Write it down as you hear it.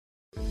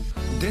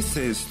This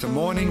is the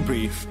morning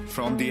brief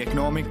from the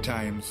Economic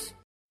Times.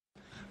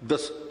 The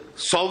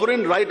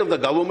sovereign right of the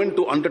government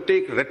to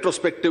undertake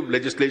retrospective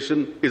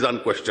legislation is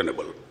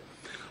unquestionable.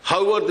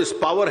 However, this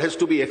power has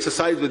to be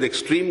exercised with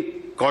extreme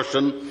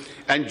caution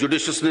and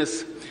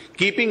judiciousness,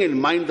 keeping in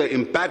mind the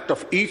impact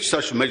of each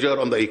such measure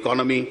on the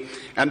economy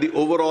and the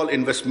overall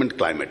investment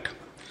climate.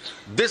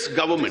 This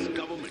government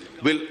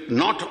will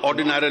not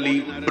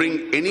ordinarily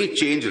bring any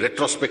change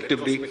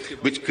retrospectively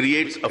which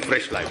creates a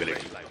fresh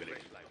liability.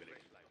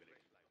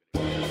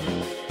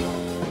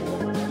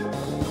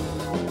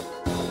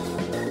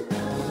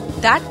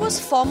 That was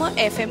former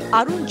FM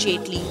Arun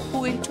Jaitley,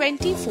 who in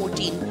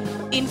 2014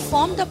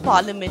 informed the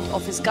parliament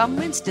of his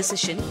government's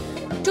decision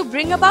to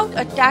bring about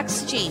a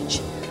tax change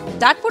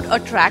that would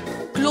attract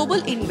global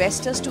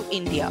investors to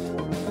India.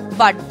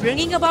 But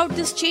bringing about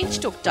this change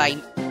took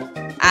time.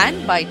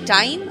 And by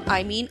time,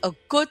 I mean a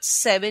good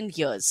 7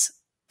 years.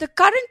 The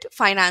current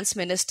Finance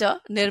Minister,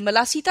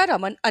 Nirmala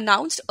Sitharaman,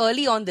 announced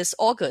early on this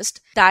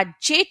August that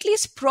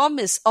Jaitley's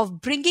promise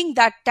of bringing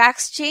that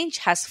tax change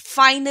has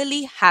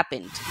finally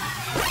happened.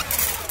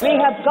 We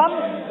have come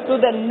to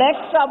the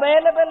next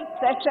available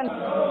session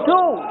to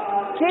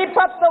keep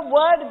up the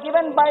word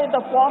given by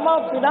the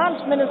former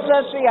Finance Minister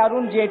Sri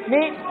Arun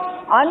Jaitley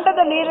under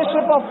the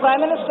leadership of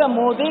Prime Minister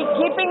Modi,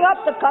 keeping up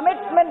the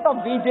commitment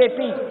of BJP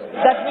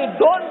that we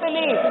don't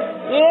believe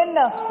in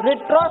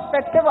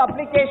retrospective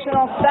application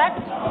of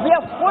tax. We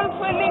are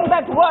fulfilling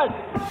that word.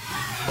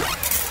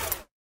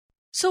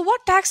 So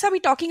what tax are we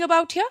talking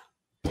about here?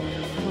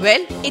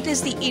 Well, it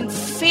is the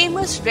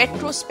infamous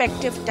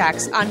retrospective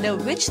tax under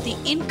which the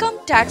Income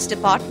Tax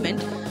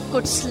Department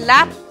could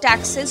slap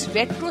taxes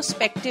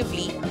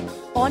retrospectively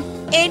on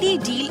any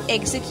deal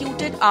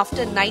executed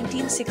after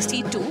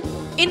 1962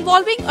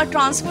 involving a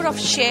transfer of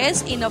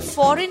shares in a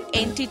foreign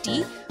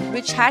entity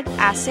which had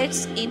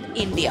assets in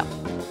India.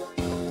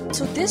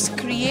 So this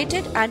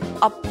created an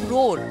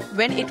uproar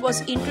when it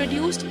was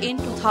introduced in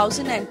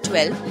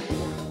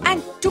 2012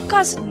 and took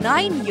us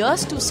 9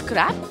 years to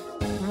scrap.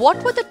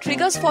 What were the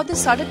triggers for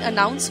this sudden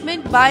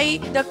announcement by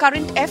the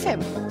current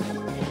FM?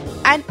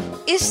 And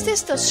is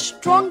this the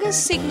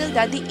strongest signal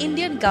that the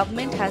Indian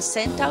government has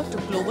sent out to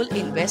global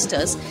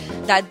investors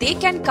that they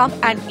can come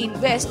and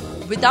invest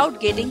without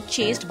getting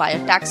chased by a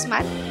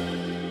taxman?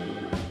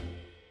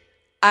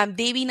 I'm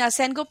Devina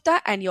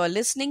Sengupta and you're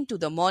listening to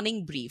the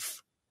Morning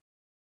Brief.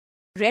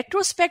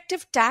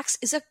 Retrospective tax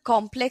is a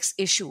complex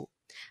issue.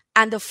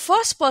 And the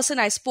first person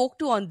I spoke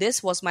to on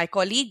this was my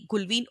colleague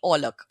Gulveen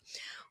Aulak,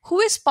 who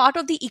is part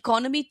of the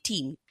economy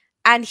team,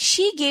 and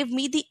she gave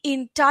me the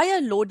entire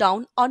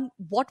lowdown on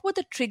what were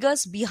the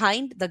triggers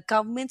behind the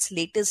government's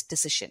latest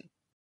decision.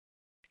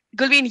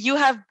 Gulveen, you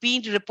have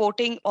been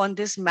reporting on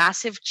this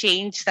massive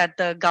change that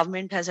the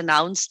government has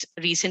announced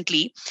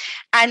recently,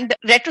 and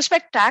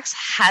retrospect tax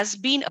has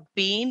been a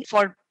bane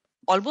for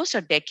almost a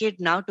decade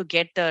now to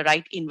get the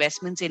right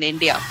investments in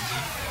India.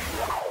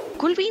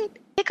 Gulveen,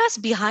 take us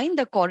behind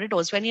the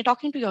corridors. When you're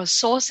talking to your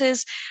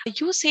sources,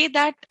 you say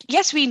that,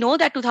 yes, we know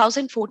that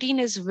 2014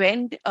 is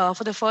when,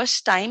 for the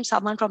first time,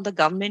 someone from the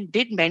government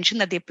did mention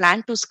that they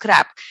plan to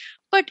scrap.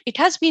 But it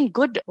has been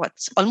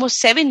almost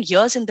 7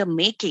 years in the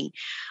making.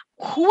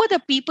 Who are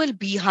the people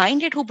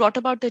behind it who brought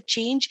about the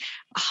change?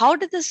 How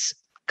did this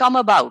come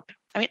about?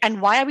 And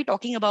why are we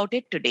talking about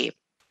it today?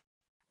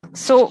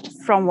 So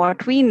from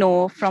what we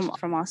know from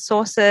our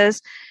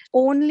sources,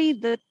 only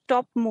the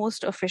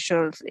topmost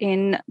officials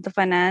in the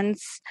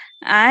finance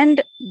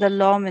and the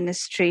law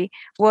ministry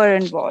were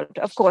involved.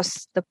 Of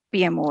course, the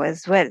PMO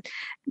as well.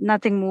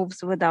 Nothing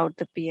moves without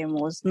the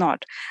PMO's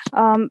nod.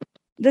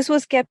 This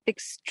was kept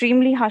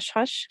extremely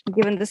hush-hush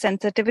given the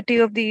sensitivity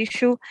of the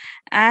issue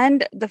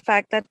and the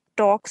fact that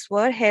talks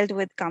were held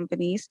with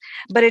companies,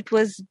 but it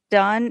was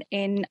done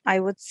in, I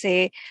would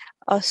say,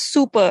 a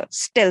super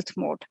stealth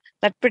mode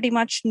that pretty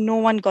much no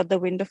one got the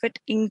wind of it,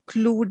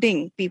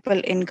 including people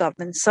in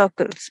government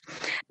circles.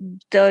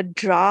 The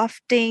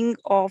drafting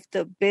of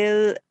the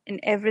bill and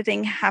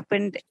everything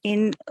happened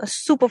in a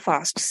super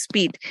fast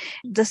speed.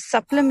 The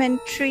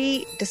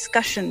supplementary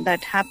discussion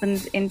that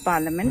happens in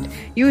Parliament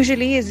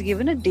usually is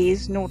given a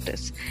day's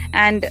notice.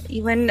 And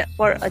even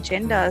for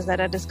agendas that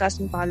are discussed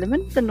in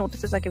Parliament, the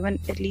notices are given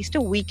at least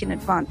a week in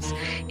advance.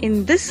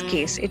 In this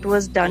case, it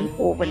was done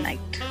overnight.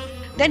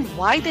 Then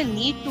why the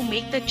need to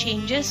make the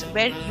changes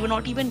where you're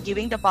not even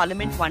giving the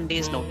parliament 1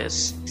 day's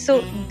notice?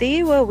 So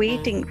they were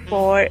waiting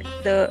for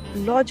the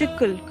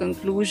logical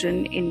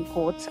conclusion in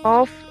courts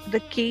of the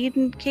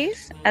Kane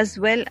case as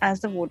well as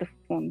the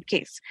Vodafone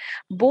case.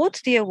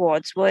 Both the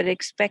awards were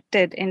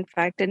expected, in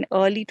fact, in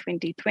early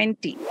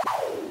 2020.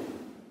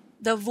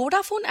 The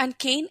Vodafone and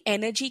Kane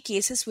Energy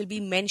cases will be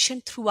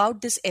mentioned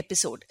throughout this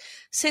episode,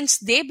 since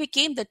they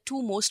became the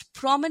two most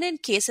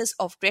prominent cases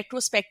of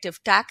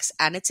retrospective tax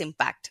and its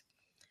impact.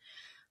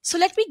 So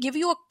let me give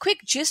you a quick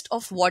gist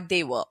of what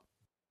they were.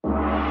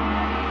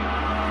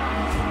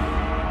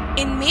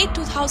 In May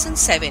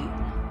 2007,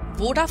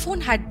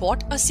 Vodafone had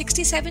bought a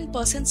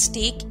 67%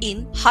 stake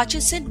in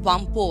Hutchison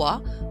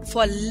Whampoa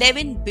for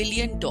 $11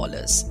 billion.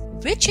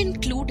 which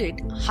included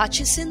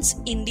Hutchison's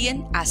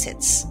Indian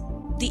assets.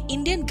 The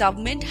Indian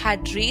government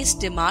had raised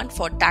demand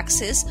for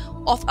taxes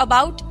of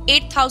about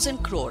 8,000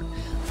 crore,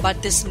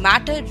 but this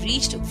matter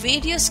reached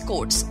various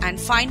courts and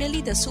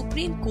finally the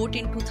Supreme Court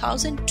in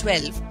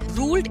 2012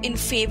 ruled in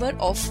favor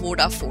of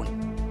Vodafone.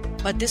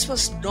 But this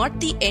was not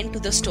the end to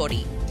the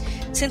story,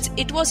 since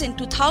it was in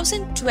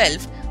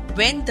 2012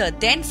 when the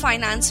then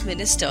Finance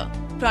Minister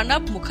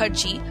Pranab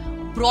Mukherjee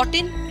brought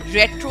in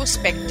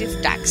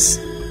retrospective tax.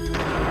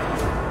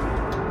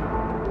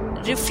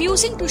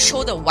 Refusing to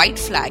show the white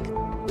flag,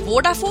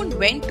 Vodafone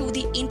went to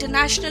the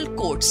international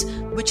courts,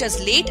 which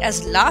as late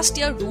as last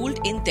year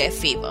ruled in their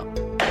favor.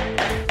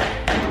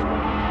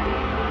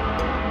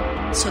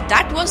 So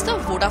that was the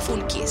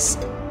Vodafone case.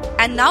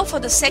 And now for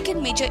the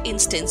second major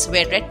instance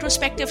where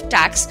retrospective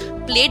tax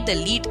played the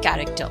lead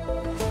character.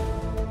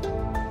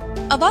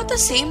 About the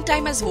same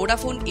time as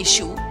Vodafone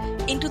issue,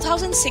 in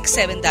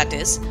 2006-07 that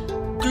is,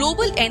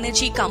 global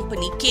energy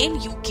company Cairn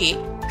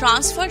UK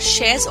transferred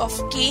shares of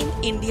Cairn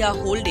India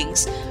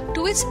Holdings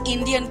to its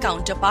Indian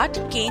counterpart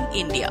Cairn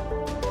India.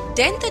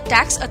 Then the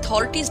tax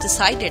authorities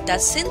decided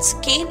that since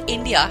Cairn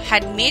India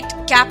had made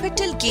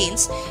capital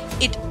gains,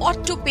 it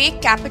ought to pay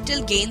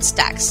capital gains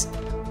tax,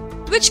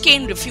 which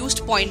Cairn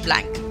refused point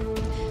blank.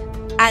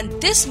 And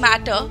this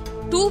matter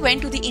too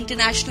went to the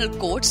international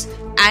courts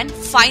and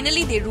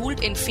finally they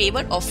ruled in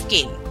favor of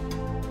Cairn.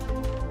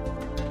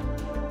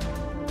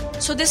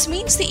 So this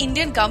means the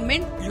Indian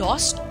government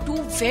lost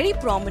two very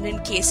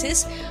prominent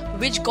cases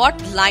which got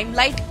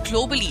limelight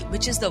globally,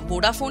 which is the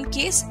Vodafone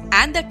case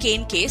and the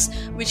Cairn case,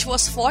 which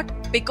was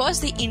fought because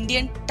the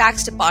Indian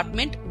tax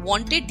department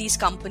wanted these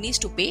companies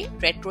to pay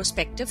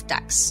retrospective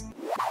tax.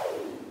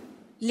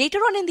 Later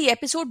on in the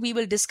episode, we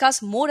will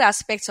discuss more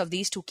aspects of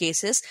these two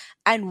cases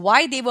and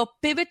why they were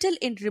pivotal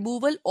in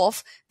removal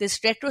of this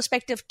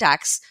retrospective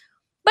tax.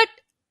 But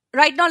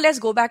right now, let's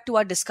go back to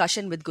our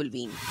discussion with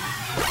Gulveen.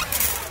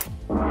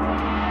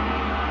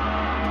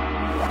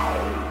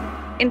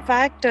 In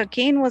fact,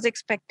 Cairn was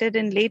expected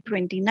in late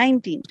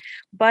 2019,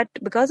 but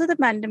because of the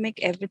pandemic,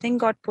 everything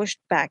got pushed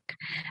back.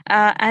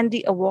 And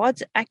the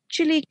awards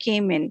actually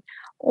came in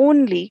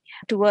only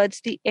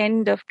towards the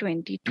end of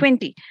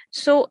 2020.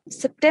 So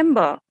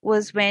September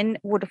was when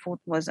Vodafone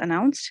was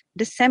announced.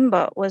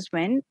 December was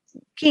when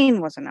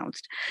Cairn was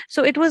announced.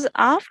 So it was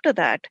after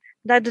that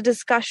the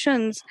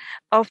discussions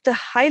of the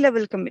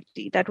high-level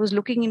committee that was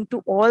looking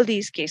into all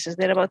these cases,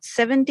 there are about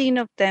 17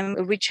 of them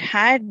which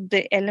had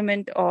the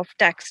element of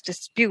tax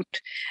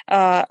dispute,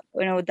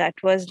 that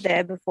was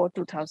there before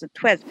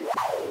 2012.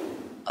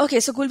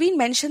 Okay, so Gulveen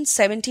mentioned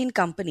 17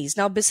 companies.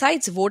 Now,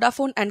 besides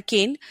Vodafone and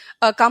Cairn,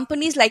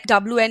 companies like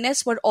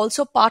WNS were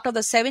also part of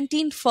the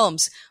 17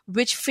 firms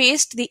which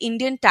faced the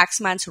Indian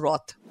taxman's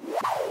wrath.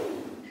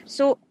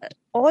 So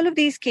all of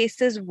these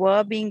cases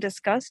were being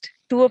discussed.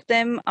 Two of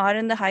them are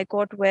in the High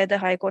Court, where the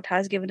High Court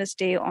has given a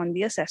stay on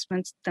the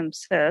assessments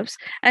themselves.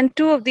 And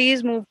two of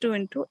these moved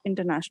into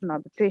international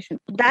arbitration.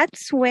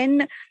 That's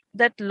when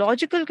that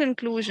logical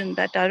conclusion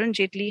that Arun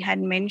Jaitley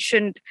had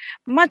mentioned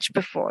much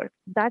before,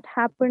 that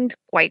happened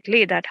quite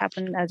late. That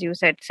happened, as you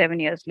said, 7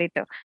 years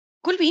later.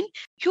 Gulveen,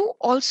 you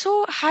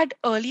also had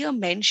earlier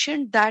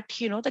mentioned that,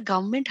 the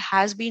government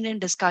has been in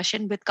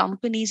discussion with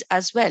companies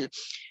as well.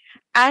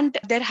 And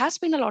there has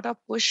been a lot of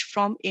push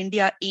from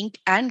India Inc.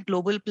 and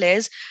global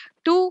players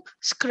to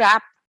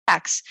scrap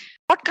tax.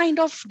 What kind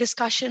of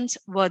discussions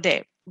were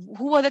there?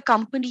 Who were the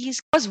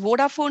companies? Was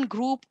Vodafone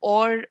Group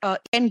or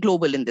Cairn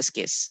Global in this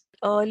case?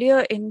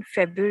 Earlier in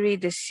February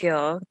this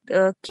year,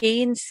 the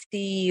Cairn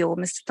CEO,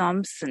 Mr.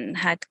 Thompson,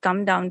 had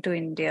come down to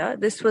India.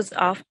 This was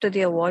after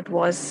the award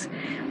was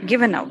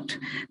given out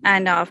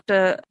and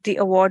after the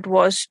award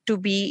was to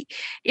be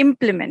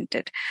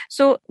implemented.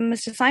 So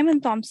Mr.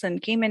 Simon Thompson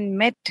came and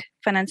met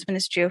Finance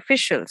Ministry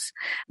officials.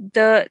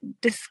 The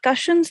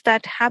discussions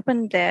that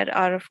happened there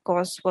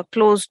were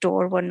closed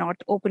door, were not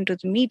open to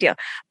the media.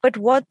 But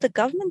what the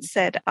government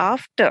said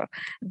after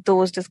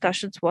those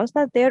discussions was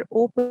that they're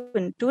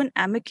open to an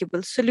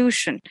amicable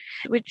solution,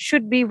 which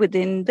should be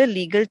within the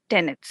legal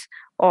tenets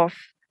of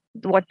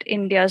what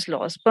India's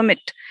laws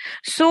permit.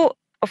 So,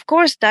 of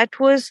course, that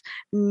was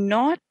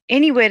not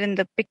anywhere in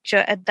the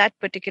picture at that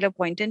particular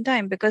point in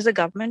time because the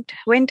government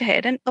went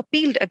ahead and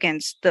appealed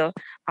against the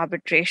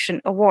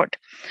arbitration award.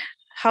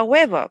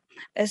 However,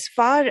 as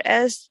far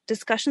as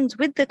discussions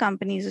with the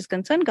companies is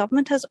concerned,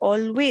 government has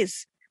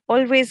always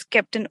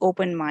kept an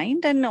open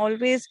mind and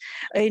always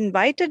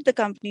invited the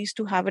companies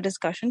to have a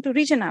discussion to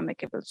reach an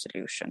amicable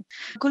solution.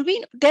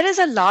 Gulveen, there is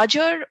a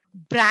larger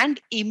brand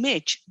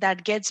image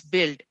that gets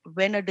built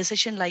when a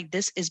decision like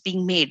this is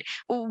being made.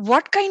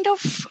 What kind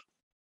of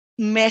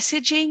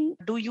messaging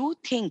do you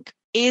think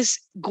is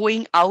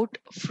going out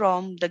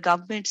from the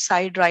government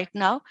side right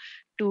now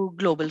to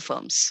global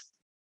firms?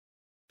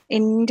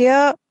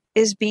 India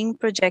is being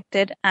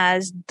projected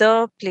as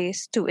the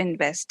place to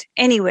invest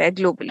anywhere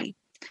globally.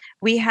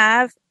 We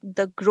have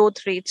the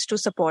growth rates to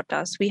support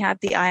us. We have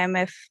the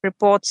IMF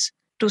reports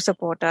to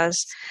support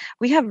us.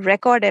 We have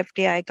record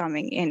FDI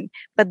coming in,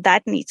 but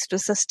that needs to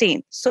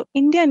sustain. So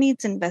India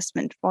needs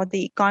investment for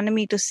the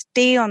economy to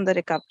stay on the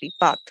recovery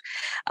path.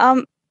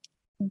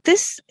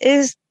 This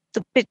is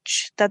the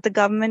pitch that the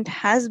government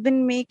has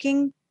been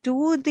making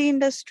to the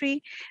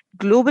industry,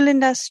 global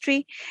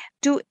industry,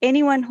 to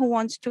anyone who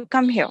wants to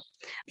come here.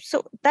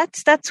 So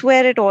that's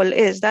where it all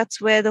is. That's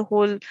where the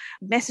whole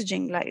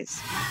messaging lies.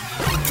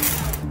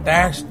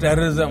 Tax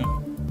terrorism,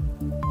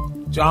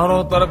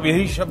 चारों तरफ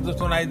यही शब्द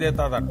सुनाई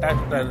देता था,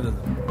 tax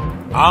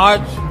terrorism.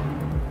 आज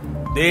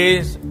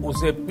देश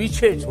उसे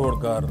पीछे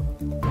छोड़कर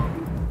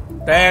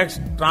टैक्स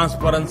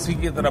ट्रांसपेरेंसी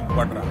की तरफ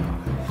बढ़ रहा है।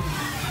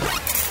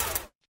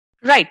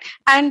 Right.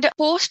 And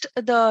post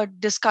the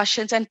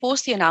discussions and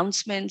post the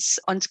announcements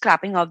on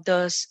scrapping of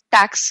the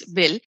tax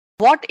bill,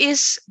 what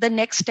is the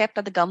next step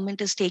that the government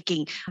is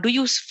taking? Do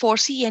you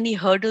foresee any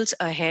hurdles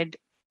ahead?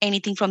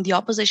 Anything from the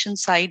opposition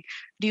side?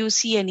 Do you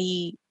see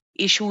any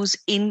issues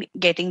in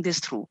getting this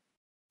through?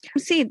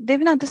 See,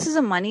 Devina, this is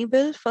a money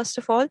bill, first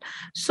of all.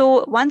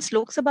 So once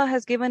Lok Sabha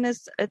has given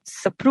its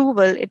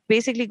approval, it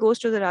basically goes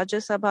to the Rajya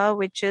Sabha,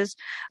 which is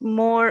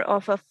more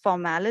of a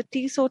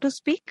formality, so to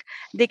speak.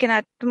 They can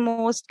at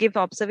most give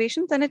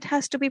observations, and it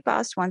has to be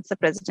passed once the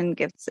president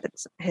gives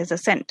his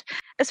assent.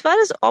 As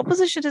far as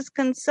opposition is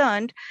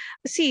concerned,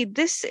 see,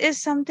 this is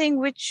something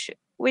which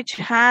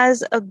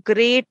has a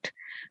great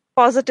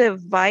positive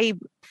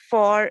vibe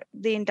for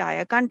the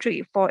entire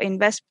country, for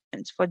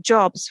investments, for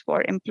jobs,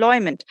 for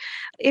employment.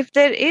 If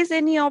there is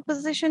any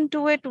opposition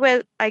to it,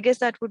 well, I guess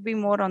that would be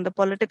more on the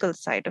political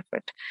side of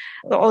it.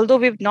 Although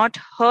we've not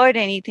heard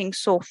anything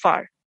so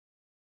far.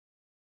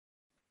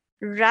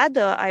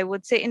 Rather, I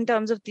would say in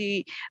terms of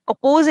the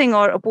opposing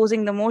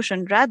the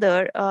motion,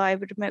 I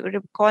would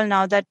recall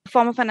now that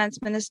former Finance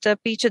Minister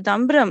P.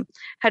 Chidambaram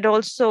had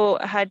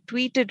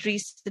tweeted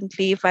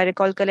recently, if I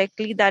recall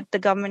correctly, that the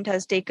government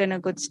has taken a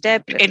good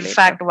step. In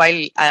fact,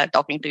 while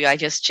talking to you, I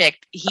just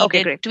checked. He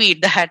did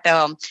tweet that,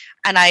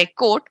 and I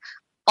quote,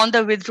 on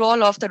the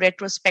withdrawal of the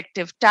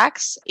retrospective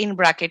tax, in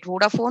bracket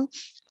Vodafone,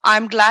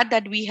 I'm glad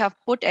that we have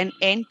put an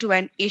end to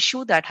an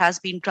issue that has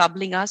been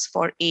troubling us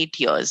for 8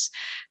 years.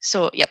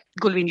 So, yeah,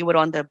 Gulveen, you were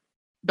on the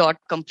dot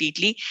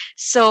completely.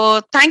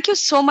 So, thank you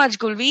so much,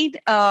 Gulveen,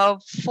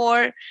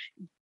 for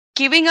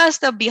giving us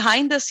the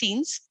behind the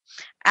scenes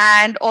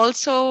and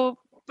also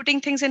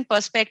putting things in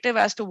perspective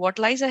as to what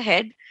lies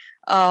ahead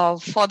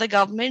for the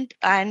government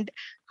and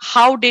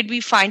how did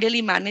we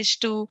finally manage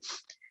to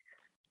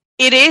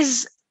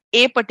erase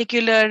a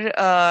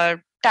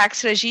particular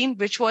tax regime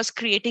which was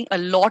creating a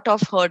lot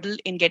of hurdle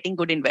in getting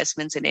good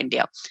investments in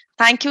India.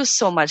 Thank you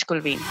so much,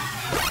 Gulveen.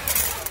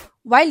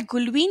 While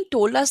Gulveen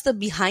told us the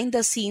behind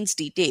the scenes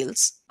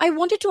details, I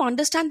wanted to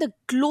understand the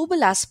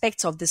global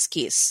aspects of this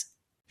case.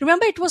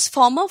 Remember, it was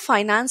former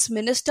Finance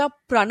Minister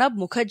Pranab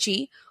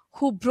Mukherjee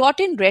who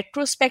brought in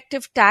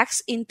retrospective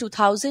tax in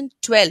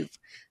 2012,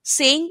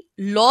 saying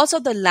laws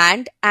of the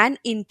land and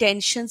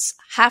intentions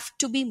have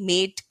to be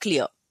made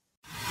clear.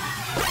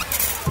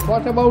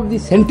 What about the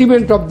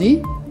sentiment of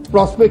the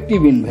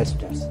prospective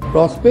investors?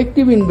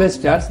 Prospective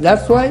investors,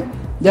 that's why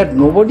that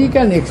nobody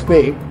can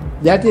expect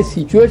that a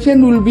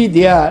situation will be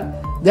there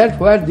that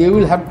where they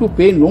will have to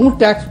pay no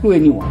tax to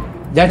anyone.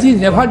 That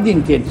is never the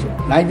intention.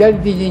 Neither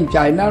it is in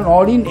China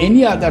nor in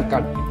any other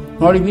country,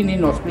 nor even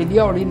in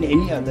Australia or in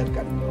any other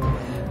country.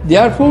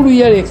 Therefore,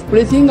 we are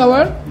expressing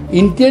our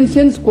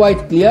intentions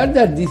quite clear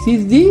that this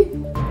is the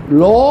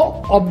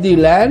law of the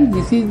land,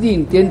 this is the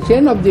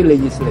intention of the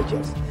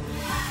legislatures.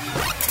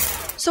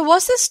 So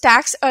was this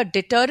tax a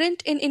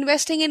deterrent in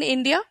investing in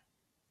India?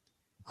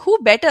 Who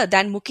better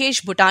than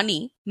Mukesh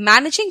Bhutani,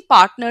 managing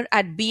partner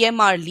at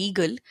BMR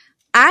Legal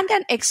and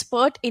an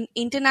expert in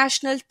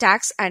international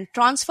tax and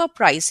transfer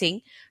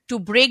pricing, to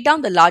break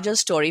down the larger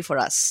story for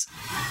us.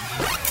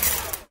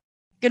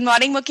 Good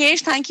morning,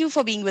 Mukesh. Thank you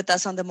for being with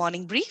us on the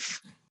Morning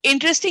Brief.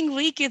 Interesting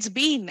week it's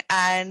been,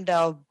 and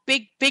a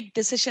big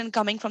decision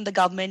coming from the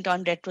government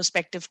on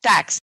retrospective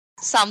tax.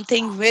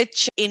 Something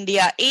which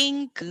India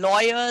Inc.,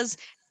 lawyers,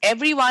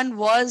 everyone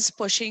was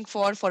pushing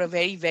for a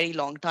very, very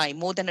long time,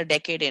 more than a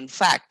decade, in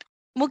fact.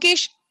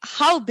 Mukesh,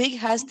 how big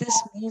has this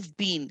move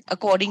been,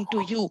 according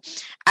to you?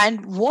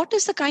 And what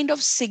is the kind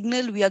of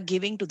signal we are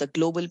giving to the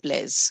global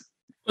players?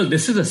 Well,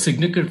 this is a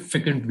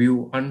significant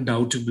view,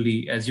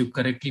 undoubtedly. As you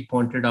correctly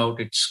pointed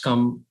out, it's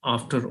come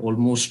after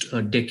almost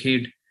a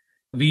decade.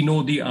 We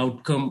know the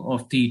outcome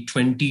of the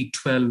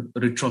 2012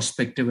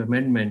 retrospective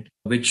amendment,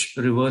 which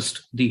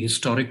reversed the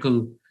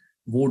historical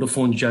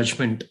Vodafone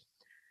judgment.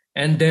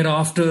 And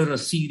thereafter, a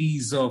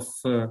series of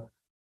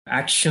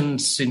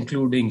actions,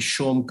 including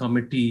Shom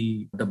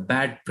Committee, the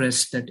bad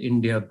press that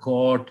India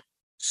got,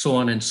 so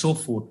on and so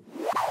forth.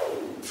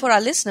 For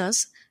our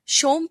listeners,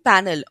 Shom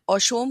Panel or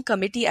Shom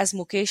Committee, as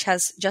Mukesh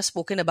has just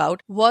spoken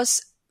about,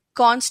 was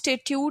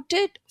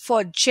constituted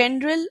for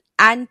General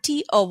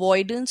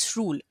Anti-Avoidance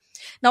Rule.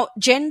 Now,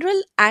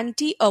 General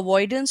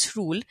Anti-Avoidance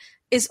Rule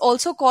is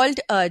also called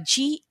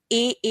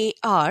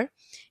GAAR,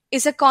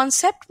 is a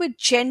concept which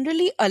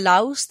generally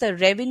allows the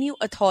revenue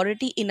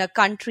authority in a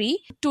country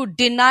to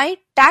deny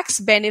tax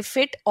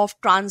benefit of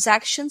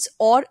transactions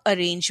or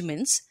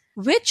arrangements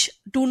which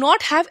do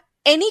not have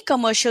any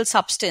commercial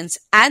substance,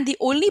 and the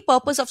only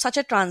purpose of such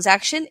a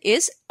transaction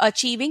is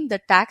achieving the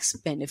tax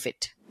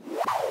benefit.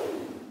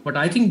 But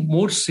I think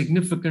more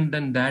significant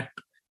than that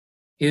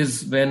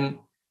is when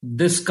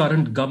this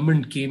current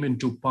government came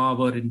into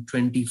power in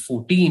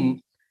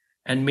 2014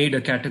 and made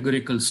a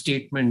categorical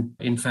statement,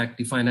 in fact,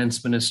 the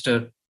finance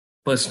minister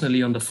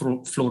personally on the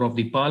floor of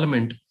the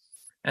parliament,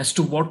 as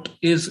to what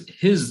is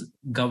his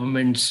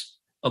government's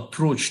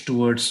approach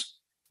towards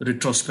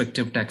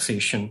retrospective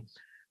taxation.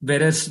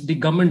 Whereas the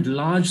government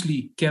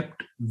largely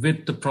kept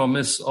with the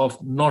promise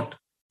of not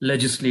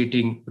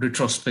legislating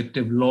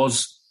retrospective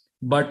laws,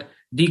 but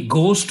the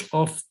ghost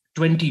of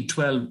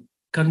 2012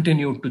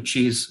 continued to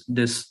chase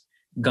this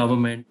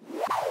government.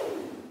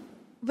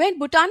 When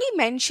Bhutani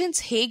mentions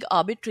Hague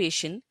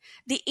arbitration,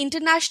 the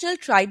International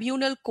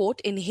Tribunal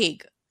Court in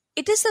Hague,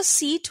 it is the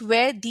seat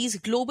where these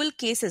global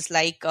cases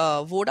like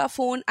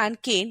Vodafone and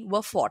Kane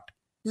were fought.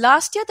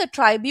 Last year, the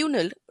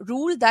tribunal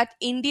ruled that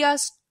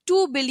India's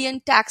 2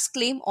 billion tax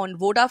claim on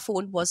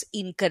Vodafone was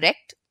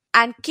incorrect,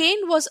 and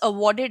Kane was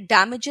awarded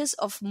damages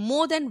of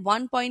more than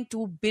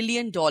 $1.2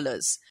 billion,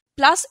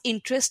 plus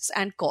interests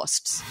and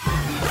costs.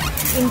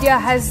 India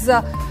has,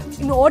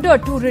 in order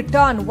to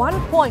return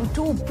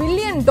 $1.2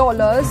 billion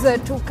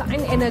to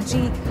Kane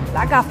Energy,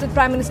 back after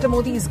Prime Minister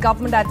Modi's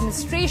government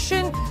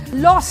administration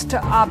lost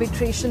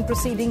arbitration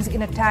proceedings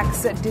in a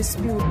tax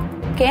dispute.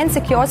 Kane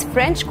secures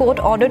French court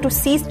order to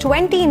seize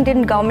 20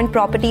 Indian government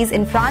properties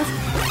in France.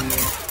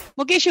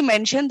 Mukesh, you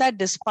mentioned that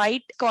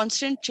despite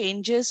constant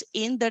changes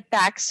in the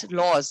tax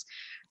laws,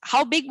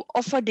 how big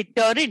of a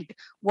deterrent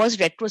was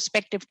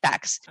retrospective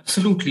tax?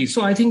 Absolutely.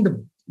 So I think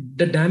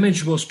the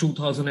damage was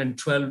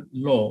 2012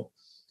 law,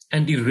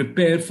 and the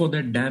repair for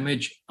that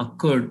damage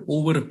occurred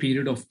over a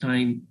period of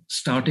time,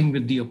 starting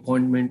with the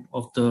appointment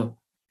of the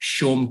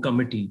Shom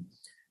committee.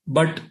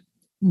 But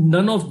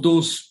none of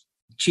those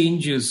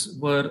changes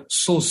were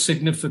so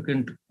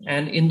significant.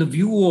 And in the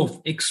view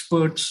of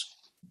experts,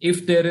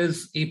 if there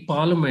is a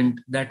parliament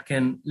that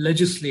can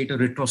legislate a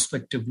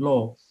retrospective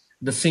law,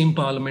 the same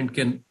parliament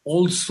can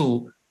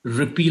also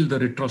repeal the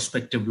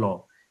retrospective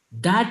law.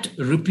 That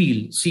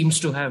repeal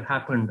seems to have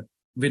happened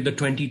with the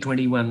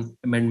 2021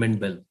 amendment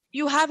bill.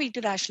 You have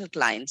international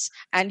clients,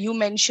 and you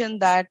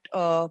mentioned that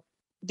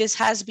this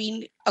has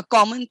been a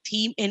common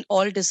theme in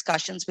all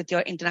discussions with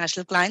your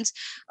international clients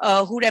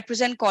who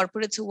represent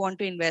corporates who want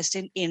to invest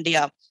in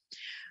India.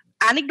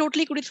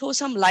 Anecdotally, could you throw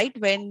some light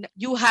when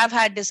you have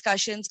had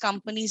discussions,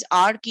 companies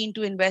are keen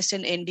to invest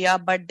in India,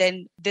 but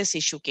then this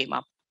issue came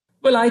up?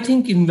 Well, I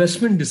think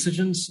investment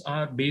decisions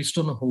are based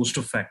on a host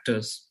of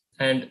factors,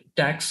 and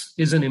tax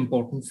is an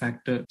important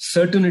factor.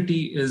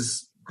 Certainty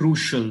is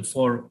crucial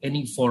for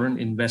any foreign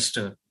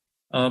investor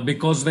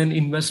because when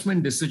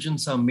investment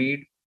decisions are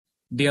made,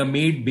 they are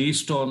made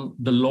based on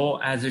the law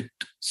as it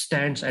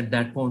stands at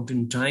that point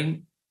in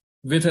time,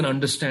 with an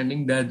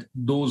understanding that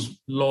those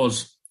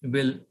laws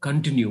will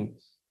continue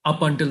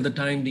up until the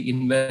time the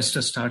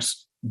investor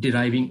starts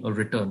deriving a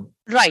return.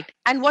 Right.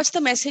 And what's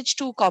the message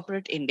to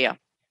corporate India?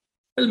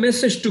 Well,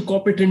 message to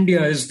corporate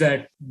India is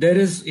that there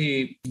is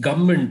a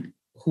government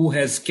who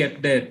has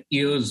kept their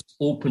ears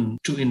open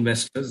to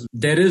investors.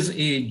 There is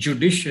a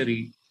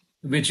judiciary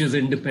which is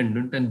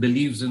independent and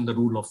believes in the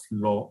rule of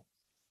law.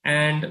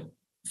 And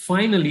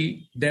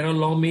finally, there are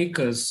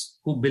lawmakers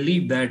who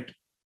believe that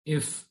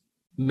if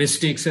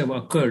mistakes have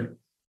occurred,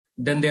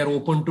 then they are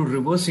open to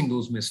reversing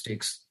those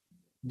mistakes.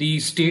 The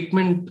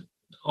statement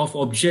of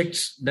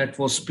objects that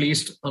was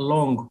placed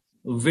along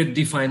with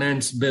the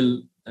finance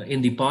bill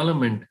in the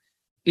parliament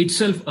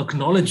itself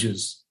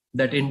acknowledges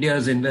that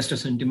India's investor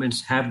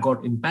sentiments have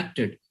got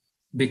impacted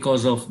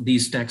because of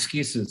these tax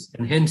cases.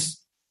 And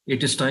hence,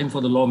 it is time for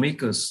the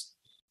lawmakers.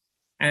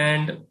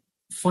 And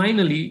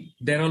finally,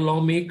 there are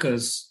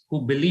lawmakers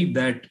who believe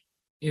that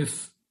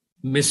if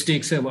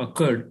mistakes have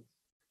occurred,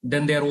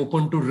 then they are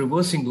open to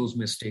reversing those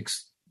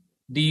mistakes.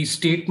 The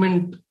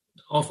statement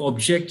of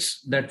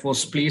objects that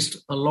was placed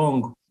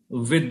along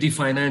with the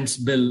finance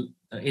bill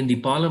in the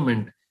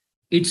parliament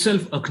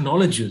itself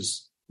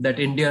acknowledges that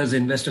India's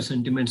investor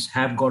sentiments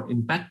have got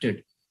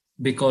impacted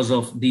because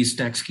of these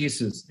tax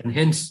cases. And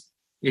hence,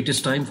 it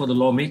is time for the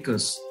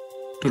lawmakers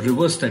to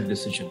reverse that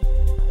decision.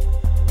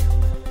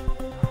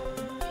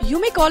 You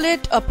may call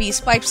it a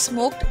peace pipe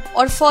smoked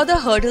or further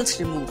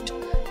hurdles removed,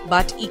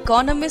 but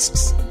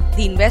economists,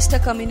 the investor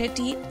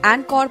community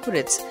and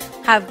corporates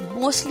have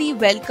mostly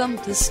welcomed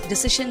this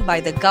decision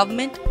by the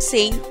government,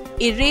 saying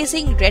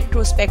erasing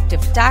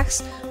retrospective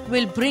tax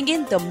will bring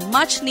in the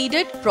much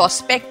needed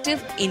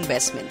prospective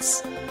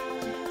investments.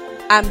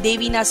 I'm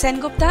Devina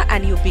Sengupta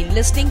and you've been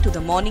listening to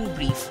The Morning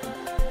Brief.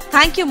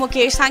 Thank you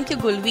Mukesh, thank you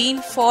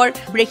Gulveen for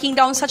breaking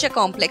down such a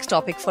complex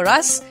topic for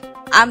us.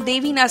 I'm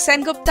Devina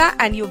Sengupta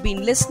and you've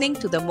been listening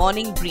to The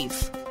Morning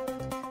Brief.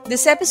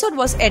 This episode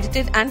was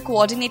edited and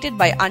coordinated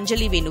by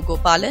Anjali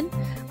Venugopalan.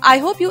 I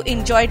hope you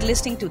enjoyed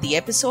listening to the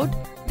episode.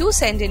 Do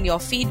send in your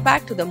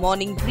feedback to the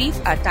Morning Brief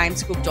at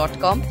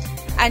timesgroup.com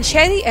and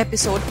share the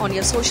episode on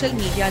your social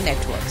media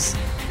networks.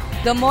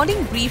 The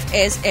Morning Brief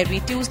airs every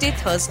Tuesday,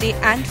 Thursday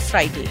and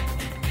Friday.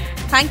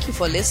 Thank you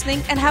for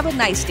listening and have a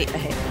nice day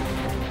ahead.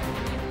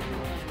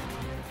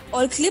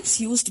 All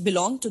clips used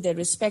belong to their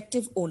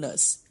respective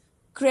owners.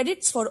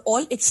 Credits for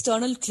all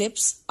external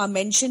clips are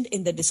mentioned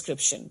in the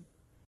description.